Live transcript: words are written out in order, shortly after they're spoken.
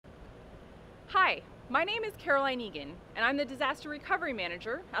Hi, my name is Caroline Egan, and I'm the Disaster Recovery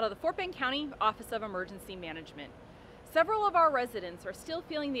Manager out of the Fort Bend County Office of Emergency Management. Several of our residents are still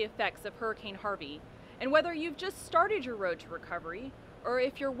feeling the effects of Hurricane Harvey, and whether you've just started your road to recovery or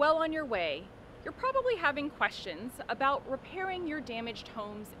if you're well on your way, you're probably having questions about repairing your damaged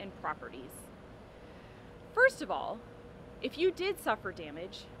homes and properties. First of all, if you did suffer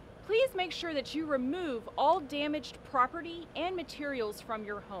damage, please make sure that you remove all damaged property and materials from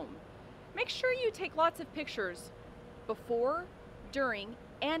your home. Make sure you take lots of pictures before, during,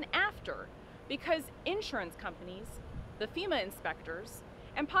 and after, because insurance companies, the FEMA inspectors,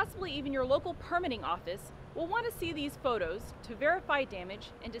 and possibly even your local permitting office will want to see these photos to verify damage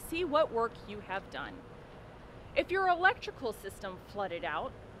and to see what work you have done. If your electrical system flooded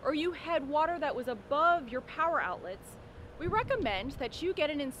out, or you had water that was above your power outlets, we recommend that you get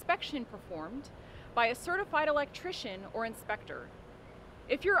an inspection performed by a certified electrician or inspector.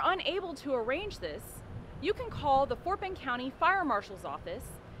 If you're unable to arrange this, you can call the Fort Bend County Fire Marshal's office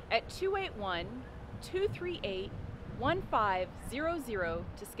at 281-238-1500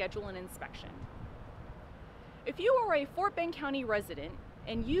 to schedule an inspection. If you are a Fort Bend County resident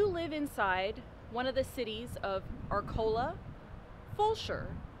and you live inside one of the cities of Arcola, Fulshire,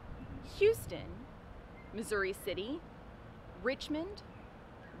 Houston, Missouri City, Richmond,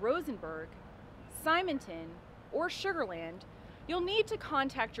 Rosenberg, Simonton, or Sugar Land, you'll need to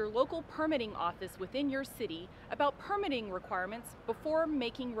contact your local permitting office within your city about permitting requirements before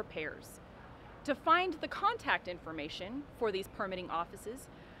making repairs. To find the contact information for these permitting offices,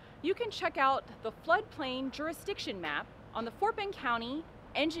 you can check out the floodplain jurisdiction map on the Fort Bend County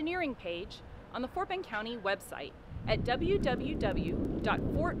engineering page on the Fort Bend County website at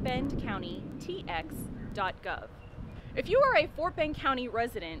www.fortbendcountytx.gov. If you are a Fort Bend County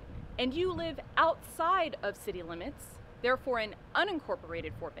resident and you live outside of city limits, therefore in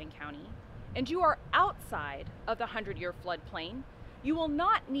unincorporated Fort Bend County, and you are outside of the 100-year floodplain, you will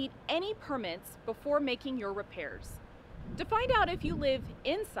not need any permits before making your repairs. To find out if you live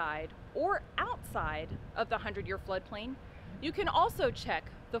inside or outside of the 100-year floodplain, you can also check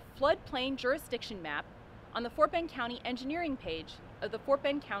the floodplain jurisdiction map on the Fort Bend County engineering page of the Fort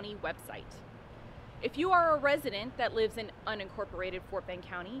Bend County website. If you are a resident that lives in unincorporated Fort Bend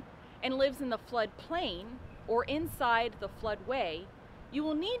County and lives in the floodplain or inside the floodway, you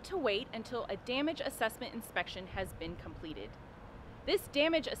will need to wait until a damage assessment inspection has been completed. This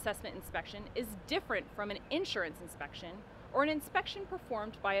damage assessment inspection is different from an insurance inspection or an inspection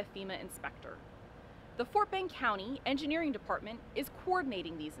performed by a FEMA inspector. The Fort Bend County Engineering Department is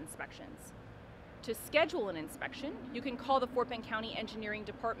coordinating these inspections. To schedule an inspection, you can call the Fort Bend County Engineering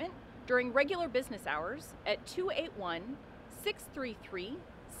Department during regular business hours at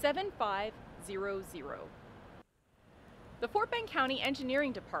 281-633-7500. The Fort Bend County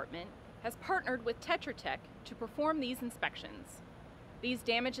Engineering Department has partnered with Tetra Tech to perform these inspections. These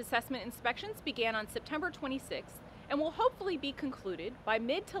damage assessment inspections began on September 26th and will hopefully be concluded by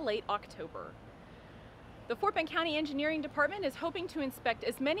mid to late October. The Fort Bend County Engineering Department is hoping to inspect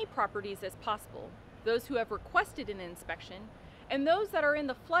as many properties as possible, those who have requested an inspection, and those that are in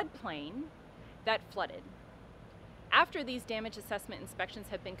the floodplain that flooded. After these damage assessment inspections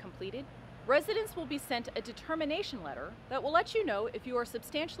have been completed, residents will be sent a determination letter that will let you know if you are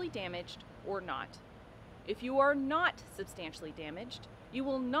substantially damaged or not. If you are not substantially damaged, you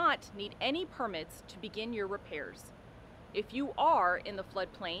will not need any permits to begin your repairs. If you are in the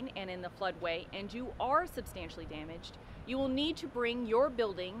floodplain and in the floodway and you are substantially damaged, you will need to bring your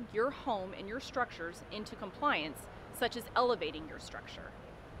building, your home, and your structures into compliance, such as elevating your structure.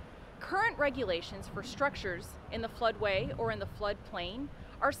 Current regulations for structures in the floodway or in the floodplain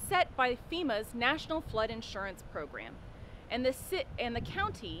are set by FEMA's National Flood Insurance Program, and the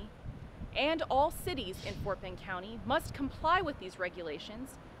county and all cities in Fort Bend County must comply with these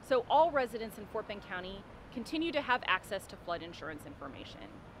regulations so all residents in Fort Bend County continue to have access to flood insurance information.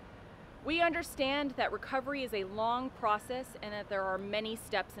 We understand that recovery is a long process and that there are many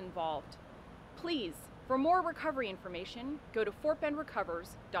steps involved. Please, for more recovery information, go to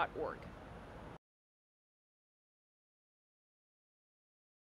fortbendrecovers.org.